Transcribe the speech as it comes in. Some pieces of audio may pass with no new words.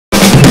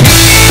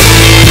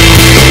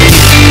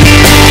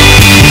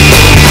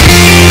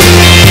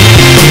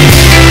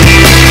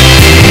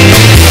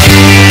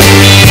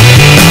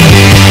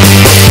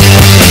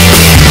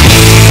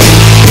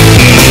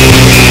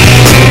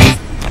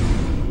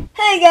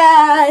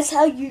guys,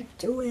 how you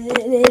doing?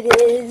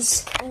 It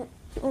is, I don't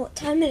know what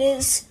time it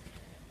is.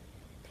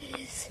 It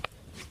is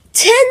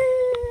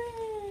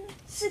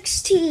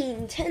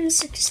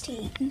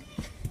 10:16.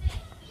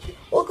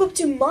 Welcome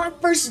to my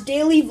first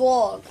daily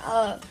vlog.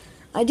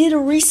 I did a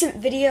recent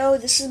video.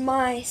 This is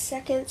my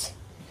second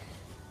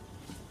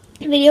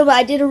video, but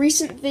I did a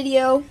recent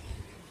video.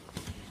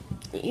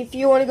 If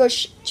you want to go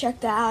check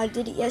that out, I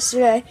did it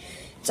yesterday.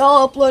 It's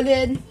all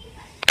uploaded.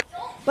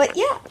 But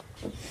yeah.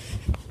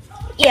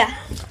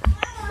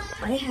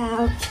 I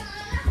have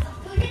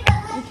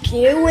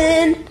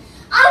doing.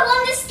 I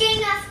want to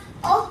sting us.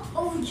 Oh,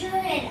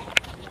 Jordan.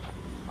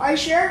 Are you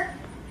sure?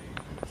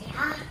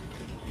 Yeah.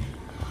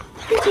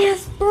 Hi,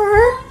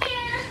 Jasper.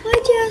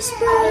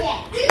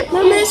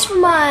 Remember this from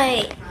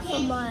my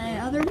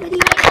other video?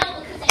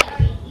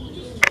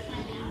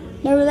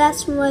 Remember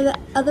that's from my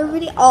other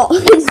video? Oh,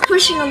 he's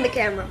pushing on the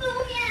camera.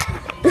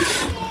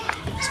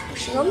 He's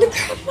pushing on the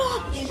camera.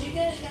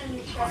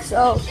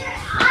 So,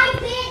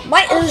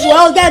 might as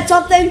well get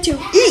something to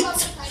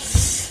eat.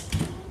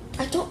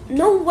 I don't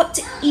know what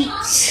to eat.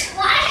 So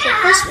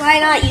first,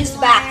 why not use the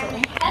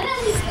bathroom?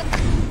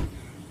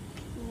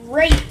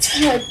 Right,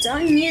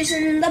 done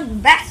using the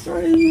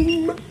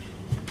bathroom.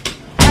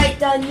 Right,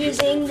 done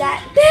using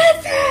that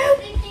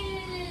bathroom.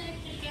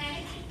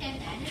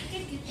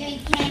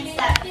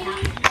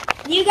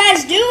 What you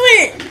guys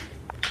doing?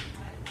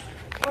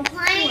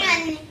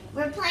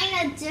 We're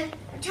trying to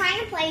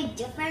play a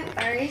different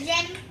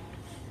version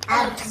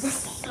of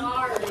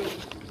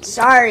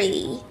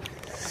Sorry.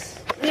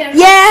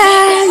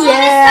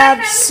 Yeah,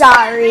 I'm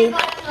sorry.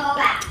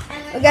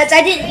 Well, guys,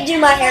 I didn't do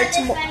my hair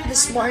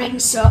this morning,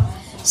 so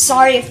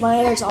sorry if my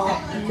hair's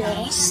all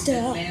messed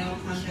up.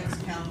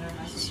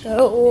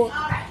 So,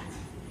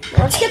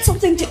 let's get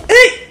something to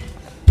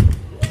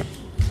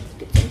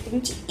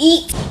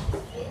eat.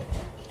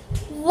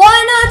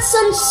 Why not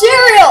some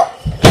cereal?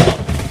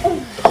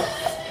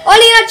 Why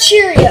not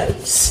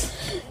Cheerios?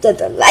 The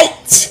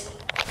delight.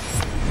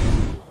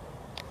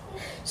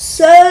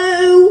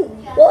 So,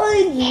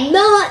 why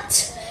not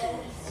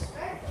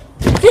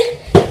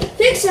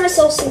fix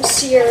ourselves some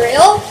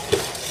cereal?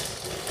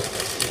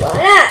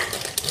 Why not?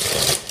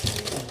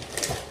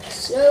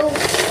 So,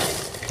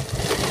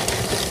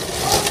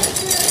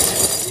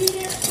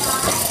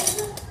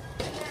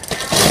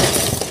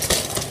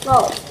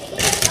 oh,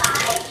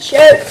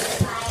 sure.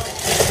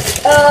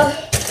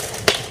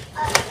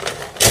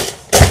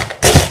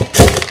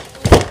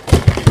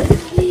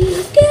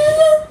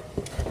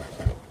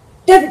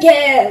 There we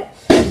go.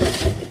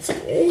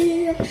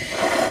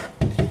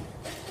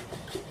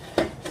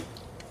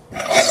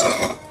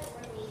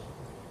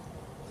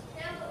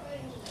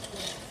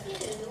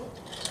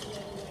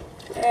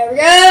 There we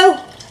go.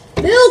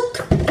 Milk.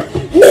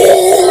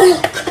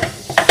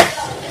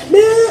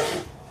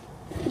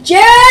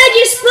 Jared,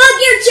 you spilled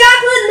your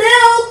chocolate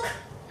milk.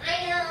 I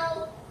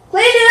know.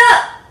 Clean it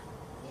up.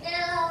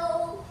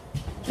 No.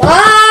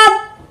 Mom.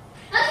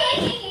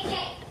 Okay.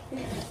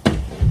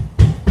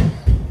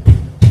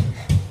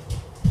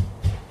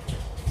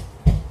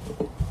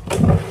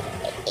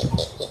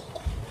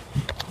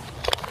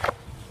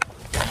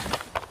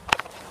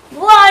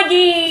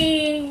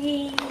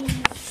 Vlogging.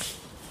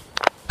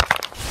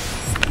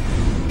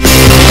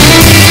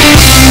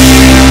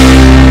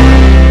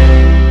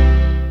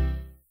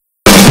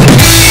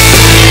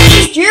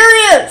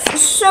 Cheerios.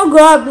 So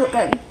good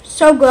looking.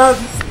 So good.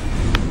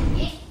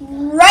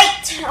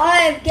 Right,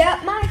 I've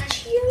got my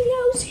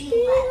Cheerios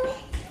here.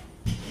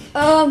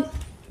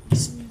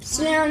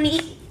 So now I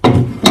need.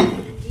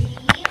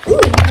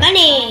 Ooh,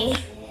 money.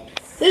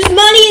 Whose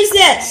money is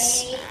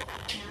this?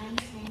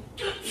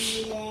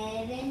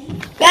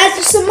 Guys,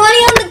 there's some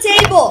money on the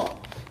table.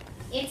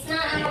 It's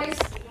not ours.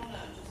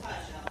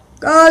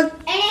 God.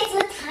 And it's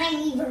a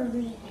tiny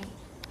version.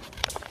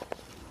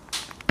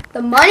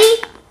 The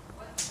money?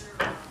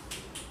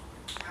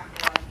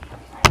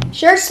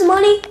 Sure, some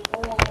money?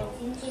 I'm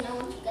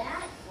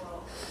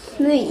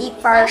gonna eat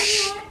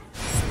first.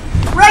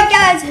 Right,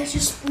 guys, I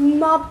just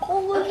my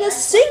bowl in the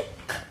sink.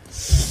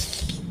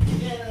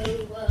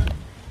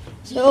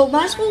 So,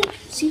 might as well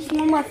see if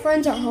one of my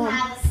friends are home.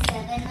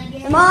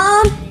 Hey,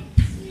 Mom,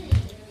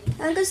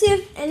 I'm gonna see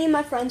if any of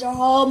my friends are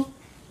home.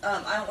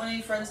 I don't want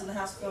any friends in the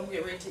house. Go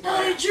get ready to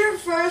Oh, it's your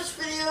first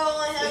video.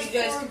 Only has you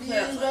guys 4 can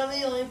views. play I'm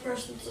the only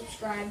person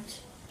subscribed.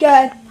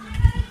 Good.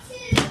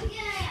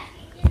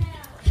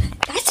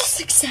 That's a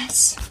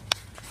success.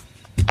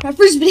 My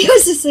first video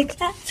is a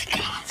success.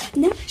 God,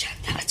 never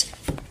checked that.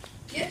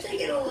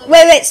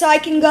 Wait, so I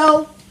can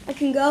go?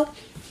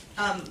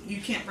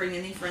 You can't bring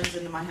any friends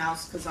into my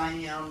house because I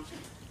am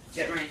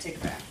getting ready to take a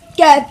bath.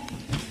 Good.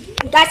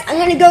 Guys, I'm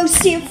gonna go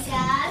see if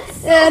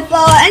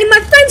any of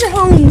my friends are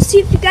home. See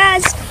you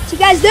guys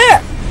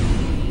there.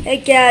 Hey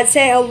guys,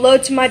 say hello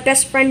to my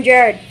best friend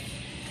Jared.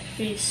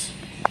 Peace.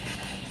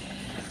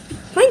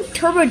 Playing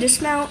turbo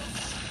dismount.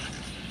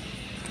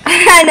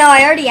 I know,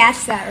 I already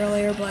asked that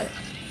earlier, but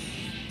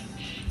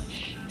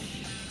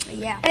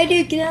yeah. Hey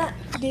dude,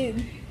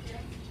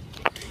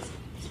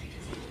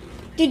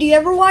 dude, you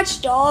ever watch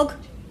Dog?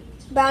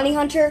 Bounty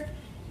Hunter.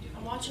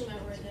 I'm watching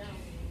that right now.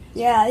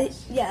 Yeah,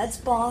 it's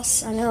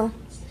Boss. I know.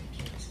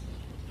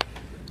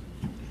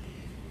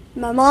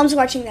 My mom's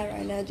watching that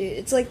right now, dude.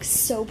 It's like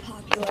so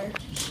popular.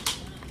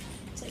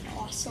 It's like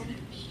awesome.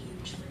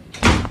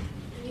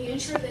 In the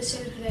intro, they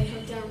said that they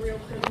hunt down real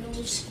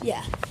criminals,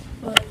 Yeah.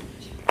 but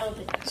I don't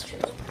think that's true.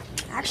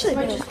 Actually, It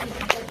might no. just be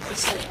like the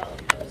setup,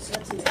 because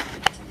that's the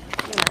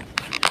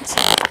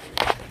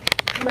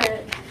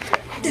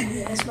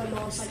that's my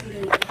mom's like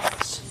doing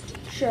this.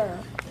 Sure.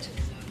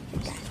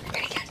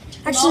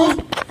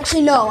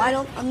 Actually, no.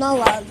 I'm not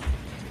allowed.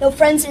 No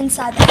friends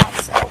inside the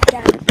house. So I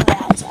can't play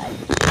outside.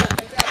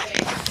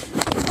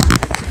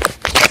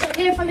 It's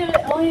okay if I go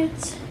to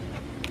Elliott's.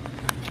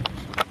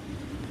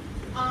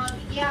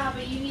 Yeah,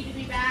 but you need to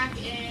be back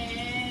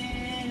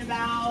in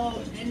about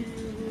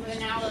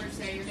an hour or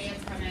so. Your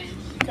dad's coming.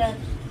 Okay.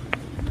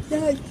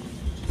 No.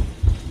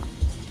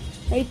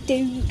 Hey,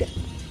 dude.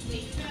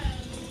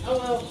 Oh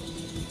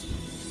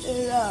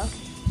well.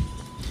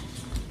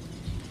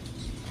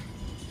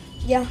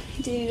 Yeah,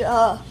 dude.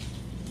 I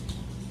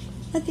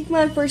think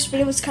my first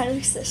video was kind of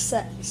a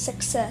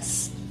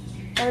success.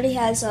 It already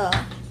has I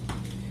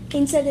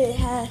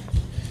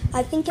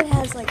think it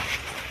has like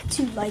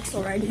 2 likes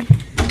already.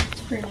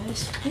 It's pretty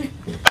nice.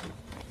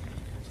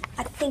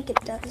 I think it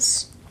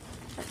does.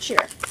 Not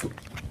sure.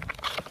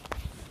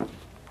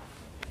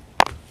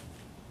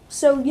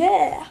 So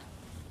yeah,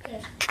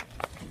 Okay.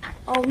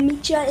 I'll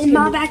meet you in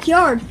my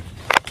backyard.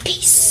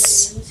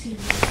 Peace.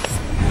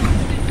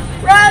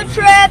 Road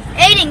trip.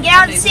 Aiden, get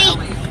out of the seat.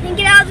 Aiden,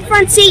 get out of the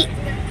front seat.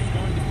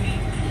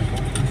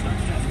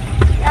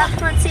 Get out of the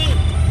front seat.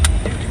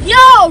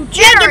 Yo,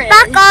 Jared.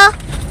 Buckle.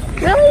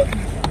 Really?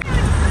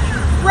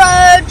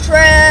 Road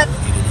trip.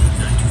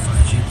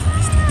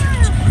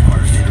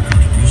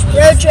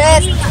 Road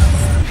trip.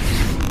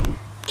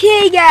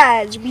 Okay,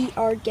 guys, we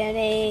are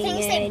getting Can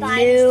you say a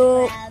bye,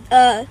 new.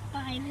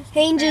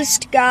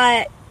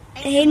 Mr.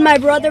 Hayden, my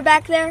brother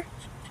back there.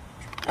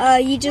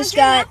 He just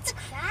got,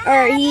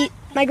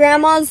 my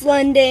grandma's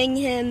lending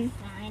him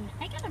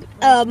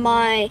her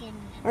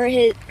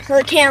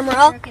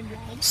camera.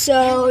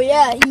 So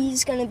yeah,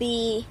 he's gonna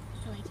be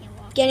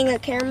getting a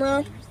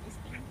camera.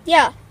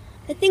 Yeah,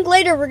 I think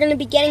later we're gonna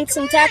be getting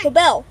some Taco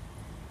Bell.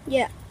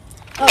 Yeah.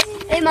 Oh,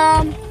 hey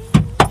mom.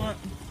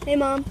 Hey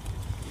mom.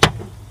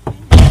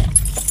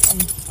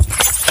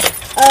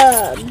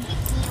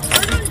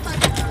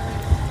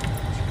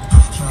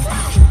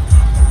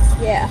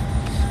 Yeah.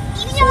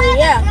 So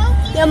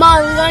yeah,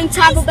 mom, we're going to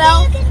Taco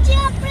Bell.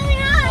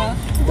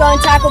 We're going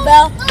to Taco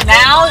Bell.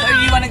 Now, or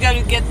you want to go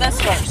to get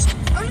this first?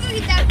 I'm gonna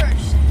get that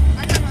first.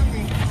 I'm not hungry.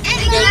 And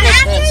Go then get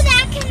after this.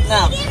 that, can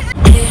No. we get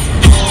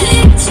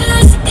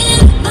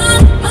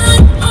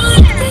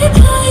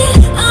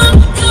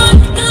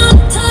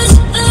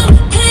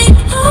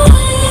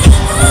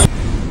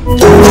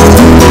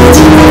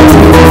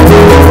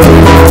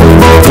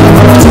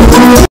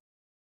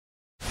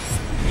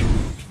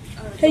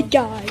Hey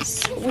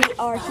guys, we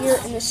are here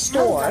in the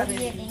store.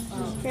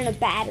 We're in a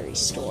battery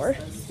store.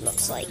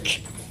 Looks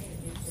like.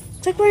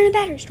 It's like we're in a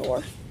battery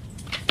store.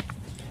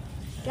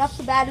 Get off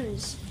the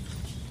batteries.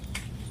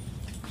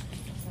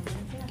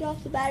 Get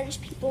off the batteries,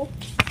 people.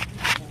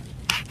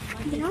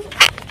 You know?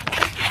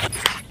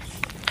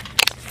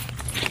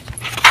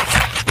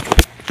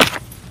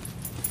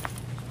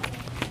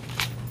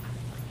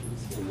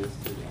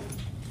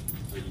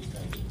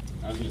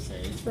 I was gonna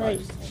say, it's Right.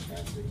 just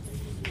fantastic.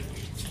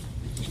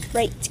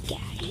 Right,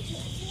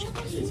 guys.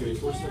 Is there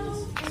 4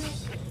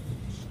 cents?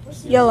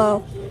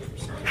 Yellow.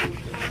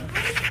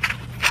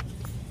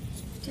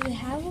 Do they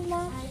have a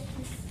lot?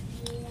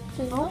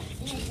 No.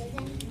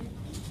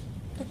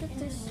 Look at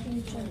this.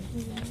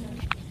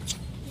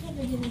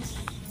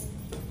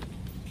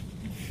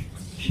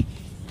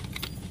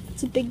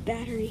 It's a big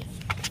battery.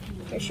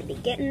 I should be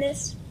getting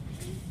this.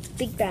 It's a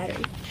big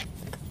battery.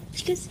 Did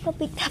you guys see how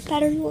big that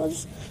battery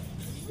was?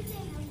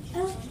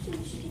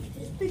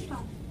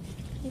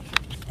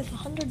 It's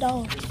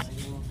 $100.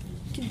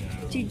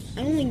 Dude,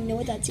 I don't even know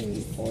what that's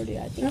even for, dude.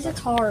 I think it's a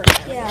car.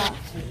 Yeah.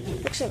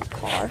 Looks like a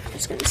car, I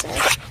was gonna say.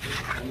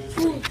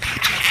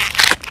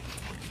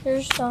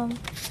 Here's some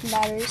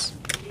batteries.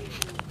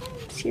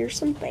 Here's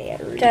some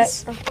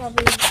batteries.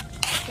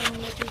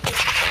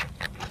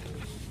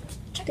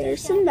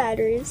 There's some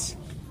batteries.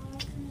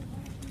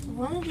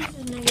 One of these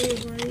is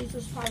negative, one of these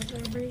is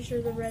positive. I'm pretty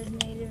sure the red's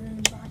negative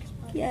and the black is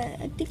positive. Yeah,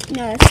 I think,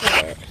 no, that's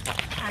not it.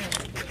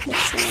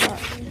 That's not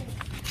it.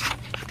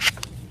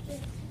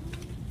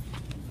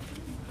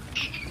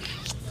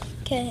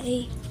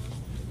 Okay.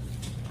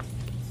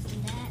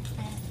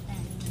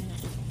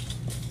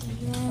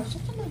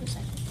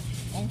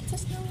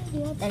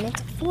 Then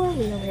it's a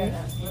 4-wheeler,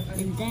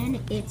 and then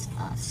it's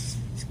a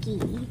ski.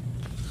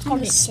 It's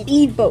called a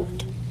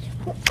speedboat.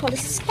 It's called a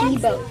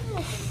speedboat.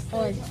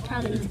 Or it's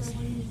probably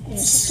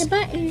just the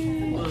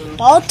button.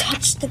 I'll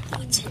touch the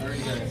button.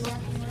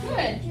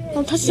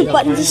 I'll touch the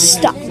button to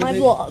stop my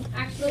vlog.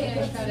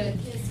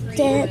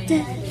 Da,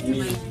 da.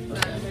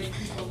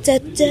 Da,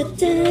 da, da,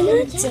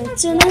 da, da,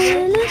 da,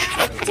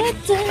 da,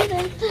 da,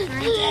 da,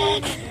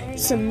 da.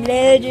 some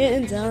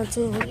legends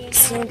until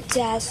some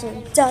dust,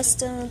 some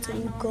dust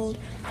until gold.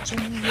 Do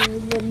you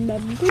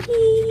remember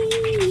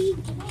me?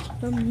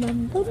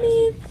 Remember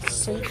me?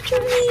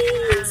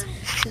 Centuries.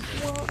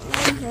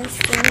 One has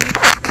been.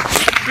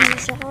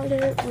 These are the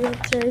real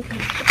go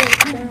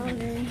down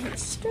in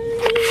history.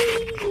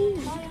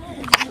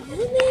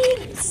 Remember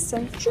me?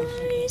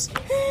 Centuries.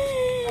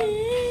 Hey.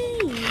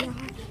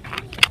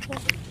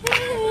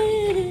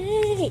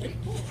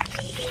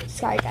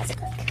 Sorry guys, I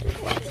got carried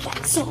away with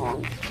that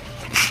song.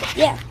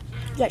 Yeah,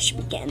 that should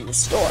be getting in the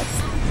store.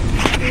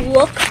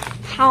 Look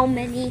how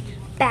many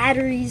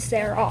batteries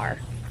there are.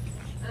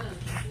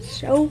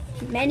 So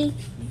many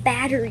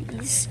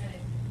batteries.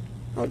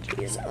 Oh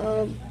jeez.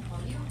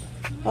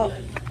 Oh,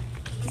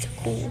 these are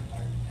cool.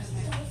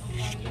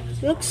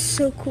 It looks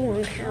so cool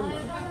on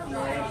camera.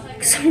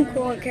 So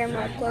cool on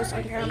camera, up close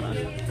on camera.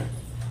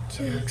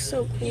 It looks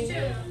so cool.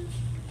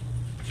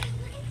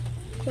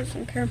 Close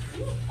on camera.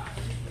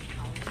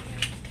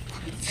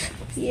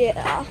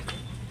 Yeah.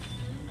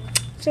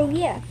 So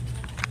yeah.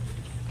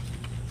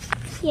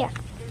 Yeah.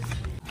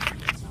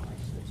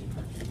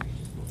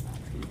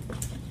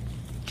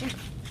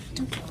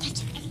 Don't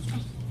touch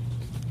anything.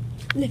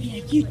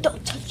 Olivia, you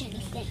don't touch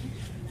Anything.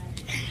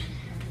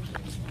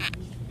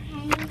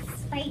 I'm a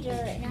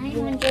spider,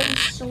 900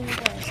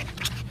 shoulders.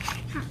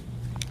 Huh.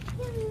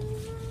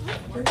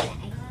 I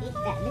hate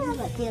that. This is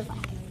what it feels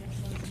like.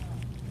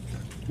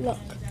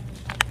 Look.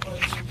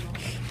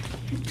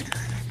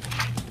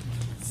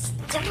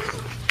 Stop.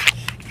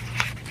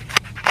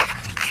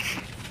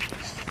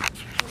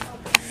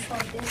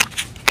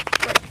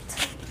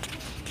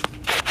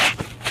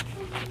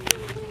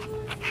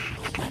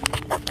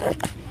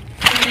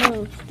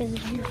 Oh,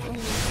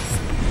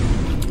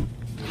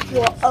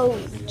 well, oh,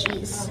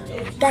 jeez.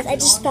 Guys, I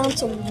just found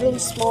some really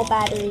small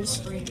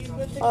batteries.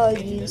 I'll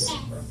use.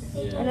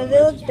 I know they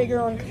look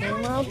bigger on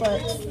camera,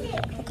 but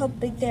look how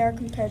big they are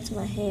compared to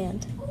my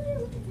hand.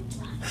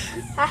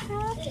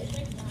 Haha.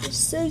 They're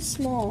so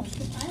small.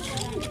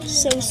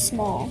 So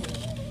small.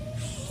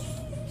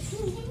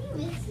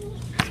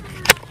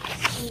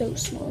 So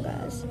small,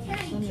 guys.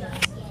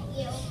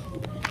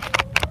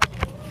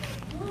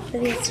 I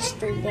think it's just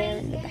three there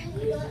in the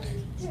background.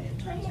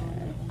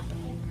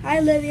 Hi,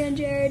 Olivia and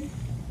Jared.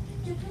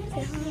 Say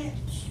hi.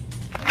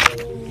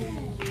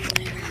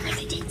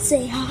 They didn't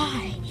say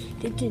hi.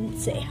 They didn't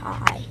say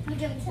hi. You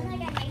don't sound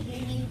like I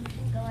hear you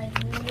go like,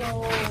 no.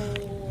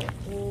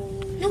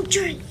 No,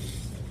 Jared.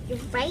 You're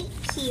right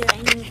here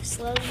and you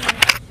slowly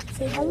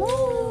Say hello.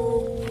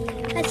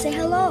 I'd say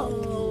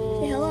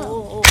hello. Say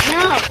hello.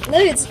 No,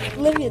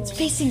 Olivia, it's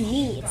facing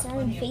me. It's not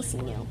even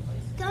facing you.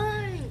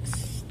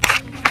 thanks.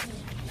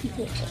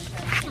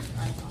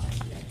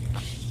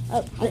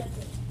 Oh, hey.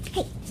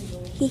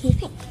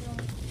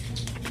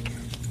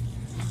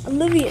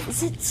 Olivia,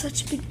 is it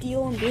such a big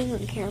deal on being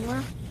on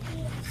camera?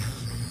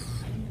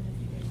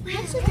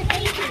 What's with the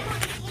baby?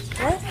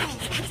 What?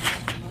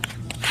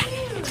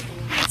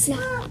 It's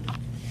not.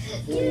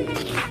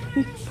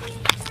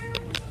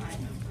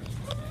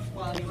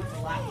 Well, he wants a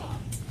laptop.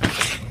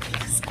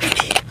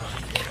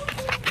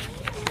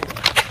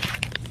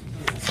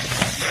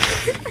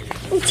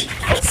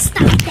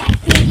 Stop that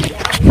video.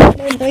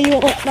 No, you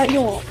won't. No,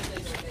 you won't.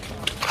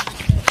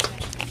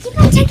 Keep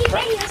on taking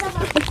videos of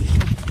us.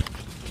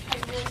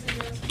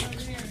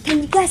 Can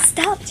you guys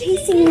stop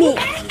chasing me? You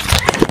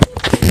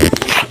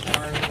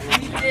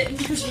didn't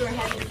because you were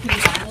headed to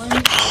Kings Island,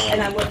 and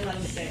I wouldn't let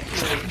him say it.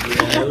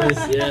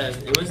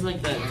 It was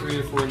like that 3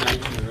 or 4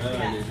 nights in a row,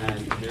 and it had.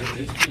 It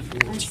was pretty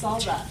cool. I saw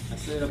that. I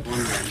stayed up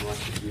one night and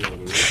watched the video. It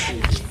was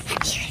crazy.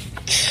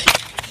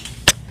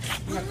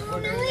 Oh,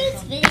 no,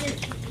 it's video.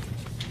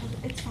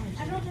 It's fine.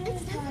 I don't know.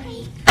 It's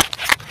fine.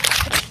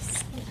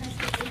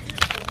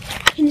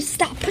 Can you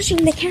stop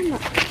pushing the camera?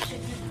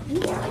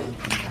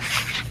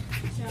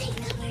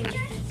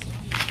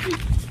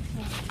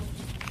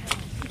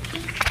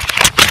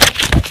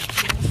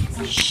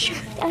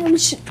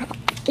 Shut up,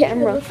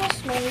 camera.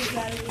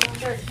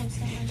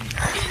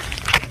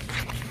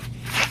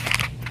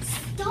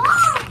 Stop.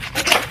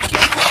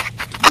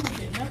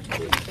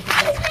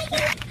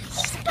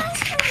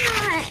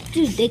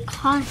 Dude, they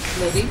can't.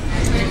 Libby?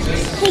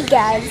 Hey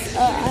guys, I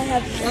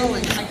have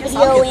been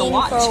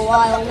videoing for a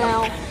while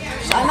now,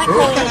 so I might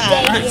call it a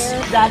day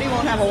here. Daddy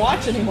won't have a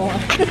watch anymore.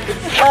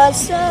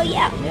 So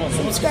yeah,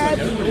 subscribe,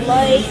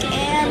 like,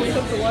 and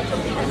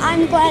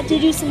I'm glad to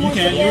do some more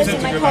videos. I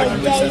might call it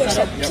a day here,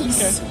 so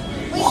peace.